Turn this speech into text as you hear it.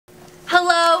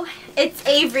Hello, it's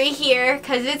Avery here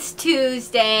because it's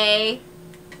Tuesday.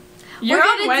 You're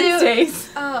on Wednesdays.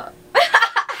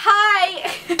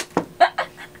 Hi.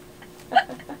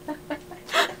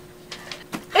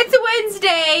 It's a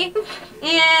Wednesday,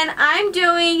 and I'm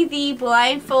doing the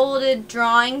blindfolded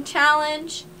drawing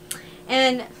challenge.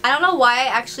 And I don't know why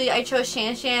I chose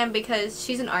Shannon because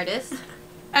she's an artist.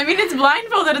 I mean, it's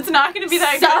blindfolded. It's not going to be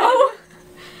that good.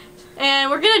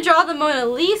 And we're gonna draw the Mona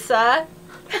Lisa.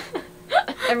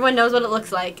 Everyone knows what it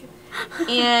looks like.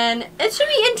 And it should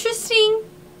be interesting.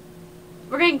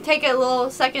 We're going to take a little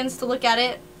seconds to look at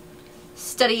it,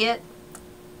 study it.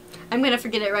 I'm going to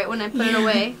forget it right when I put it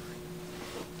away.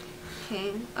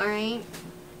 Okay, alright.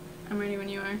 I'm ready when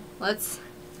you are. Let's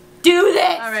do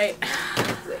this! Alright.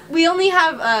 We only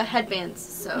have headbands,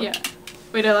 so. Yeah.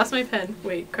 Wait, I lost my pen.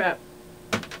 Wait, crap.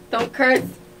 Don't curse.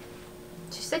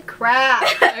 She said crap.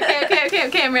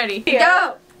 Okay, I'm ready.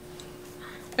 Go!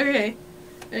 Okay.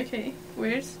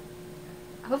 Where's?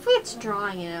 Hopefully it's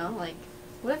drawing, you know? Like,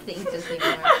 what if the ink doesn't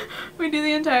even work? We do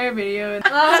the entire video. And oh,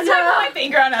 that's no. why I put my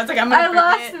finger on it. I was like, I'm gonna I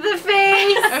lost it. the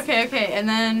face! Okay, and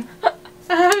then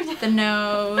the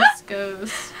nose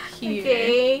goes here.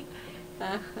 Okay.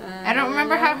 I don't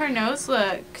remember how her nose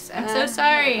looks. I'm so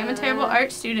sorry. I'm a terrible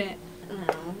art student.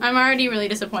 I'm already really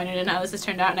disappointed in how this has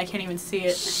turned out, and I can't even see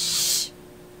it. Shh.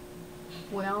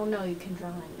 We all know you can draw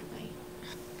anyway.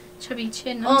 Chubby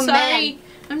chin. I'm sorry. Man.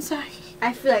 I'm sorry.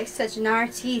 I feel like such an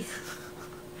artiste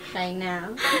right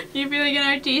now. You feel like an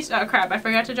artiste? Oh crap! I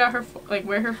forgot to draw her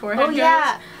where her forehead goes. Oh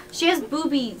yeah, she has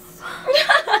boobies.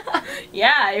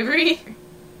 Yeah, Avery.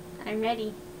 I'm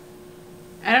ready.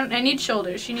 I need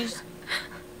shoulders. She needs.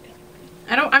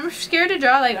 I'm scared to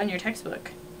draw like on your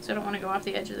textbook, so I don't want to go off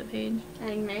the edge of the page.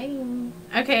 I'm ready.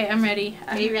 Okay, I'm ready.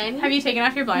 Are you ready? Have you taken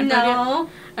off your blindfold No. yet?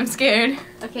 I'm scared.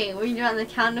 Okay, we're doing on the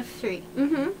count of 3.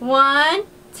 1,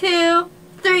 2,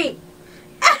 3.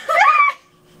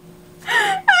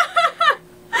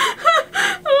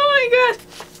 Oh my god.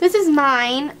 This is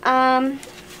mine.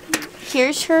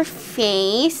 Here's her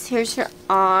face, here's her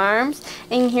arms,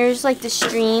 and here's like the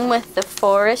stream with the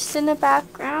forest in the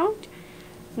background.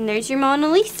 And there's your Mona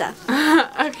Lisa.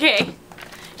 Okay.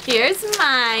 Here's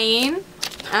mine.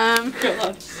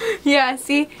 Yeah,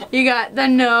 see? You got the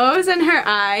nose and her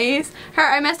eyes.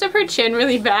 I messed up her chin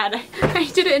really bad. I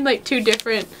did it in like 2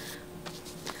 different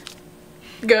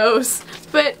goes.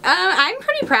 But I'm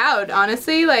pretty proud,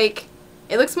 honestly. Like,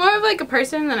 it looks more of like a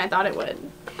person than I thought it would.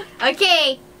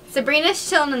 Okay, Sabrina's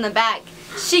chilling in the back.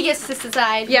 She gets to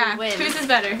decide who wins. Whose is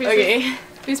better?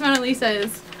 Whose Mona Lisa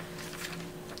is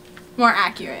more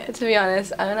accurate? To be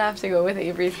honest, I'm gonna have to go with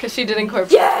Avery's because she did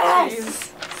incorporate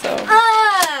Yes! So.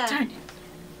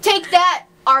 Take that,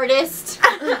 artist.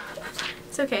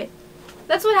 It's okay.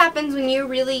 That's what happens when you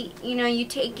really, you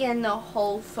take in the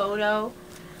whole photo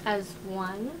as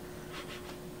one.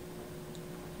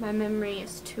 My memory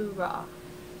is too raw,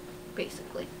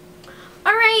 basically.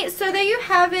 Alright, so there you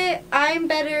have it. I'm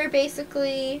better,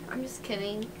 basically. I'm just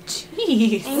kidding.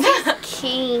 Jeez. I'm just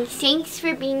kidding. Thanks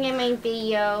for being in my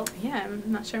video. Yeah, I'm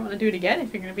not sure I want to do it again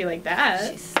if you're going to be like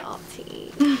that. She's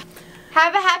salty.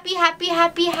 Have a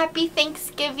happy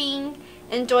Thanksgiving.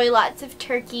 Enjoy lots of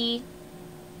turkey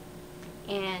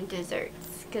and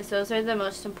desserts, because those are the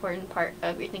most important part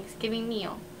of your Thanksgiving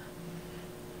meal.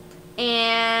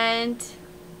 And,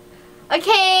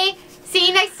 okay, see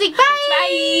you next week.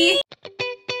 Bye! Bye!